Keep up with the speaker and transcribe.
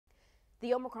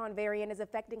The Omicron variant is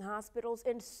affecting hospitals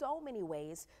in so many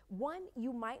ways. One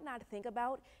you might not think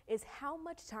about is how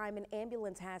much time an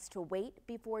ambulance has to wait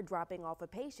before dropping off a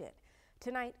patient.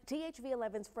 Tonight, THV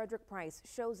 11's Frederick Price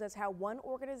shows us how one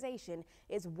organization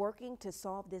is working to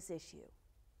solve this issue.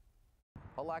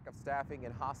 A lack of staffing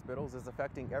in hospitals is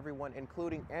affecting everyone,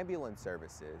 including ambulance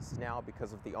services. Now,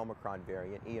 because of the Omicron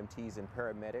variant, EMTs and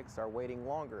paramedics are waiting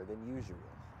longer than usual.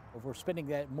 If we're spending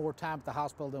that more time at the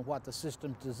hospital than what the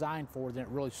system's designed for, then it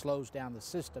really slows down the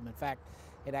system. In fact,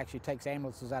 it actually takes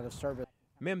ambulances out of service.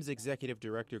 MEMS Executive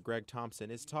Director Greg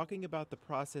Thompson is talking about the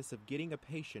process of getting a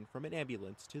patient from an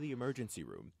ambulance to the emergency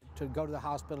room. To go to the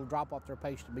hospital, drop off their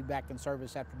patient, and be back in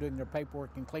service after doing their paperwork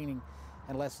and cleaning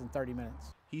in less than 30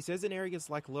 minutes. He says in areas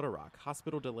like Little Rock,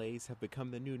 hospital delays have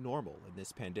become the new normal in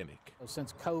this pandemic.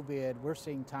 Since COVID, we're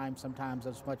seeing time sometimes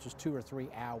as much as 2 or 3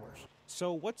 hours.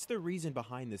 So what's the reason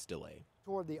behind this delay?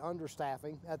 Toward the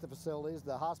understaffing at the facilities.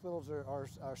 The hospitals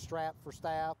are strapped for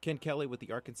staff. Ken Kelly with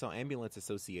the Arkansas Ambulance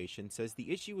Association says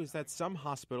the issue is that some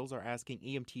hospitals are asking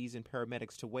EMTs and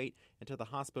paramedics to wait until the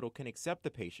hospital can accept the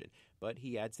patient. But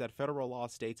he adds that federal law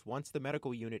states once the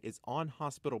medical unit is on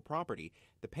hospital property,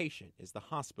 the patient is the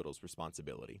hospital's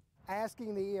responsibility.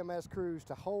 Asking the EMS crews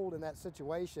to hold in that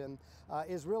situation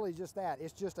is really just that.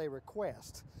 It's just a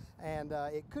request, and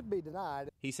it could be denied.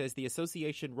 He says the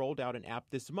association rolled out an app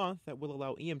this month that will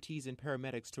allow EMTs and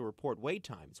paramedics to report wait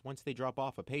times once they drop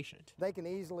off a patient. They can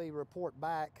easily report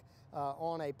back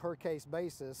on a per-case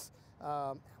basis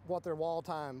what their wall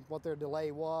time, what their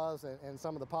delay was, and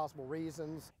some of the possible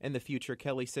reasons. In the future,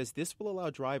 Kelly says this will allow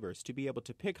drivers to be able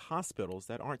to pick hospitals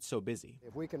that aren't so busy.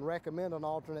 If we can recommend an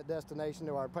alternate destination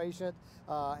to our patient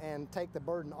and take the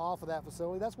burden off of that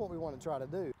facility, that's what we want to try to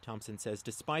do. Thompson says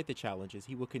despite the challenges,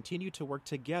 he will continue to work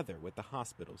together with the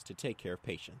hospitals to take care of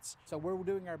patients. So we're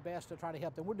doing our best to try to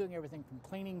help them. We're doing everything from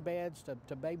cleaning beds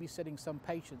to babysitting some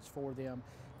patients for them,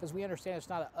 because we understand it's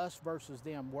not a us versus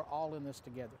them. We're all in this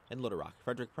together. In Little Rock,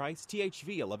 Frederick Price,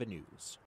 THV 11 News.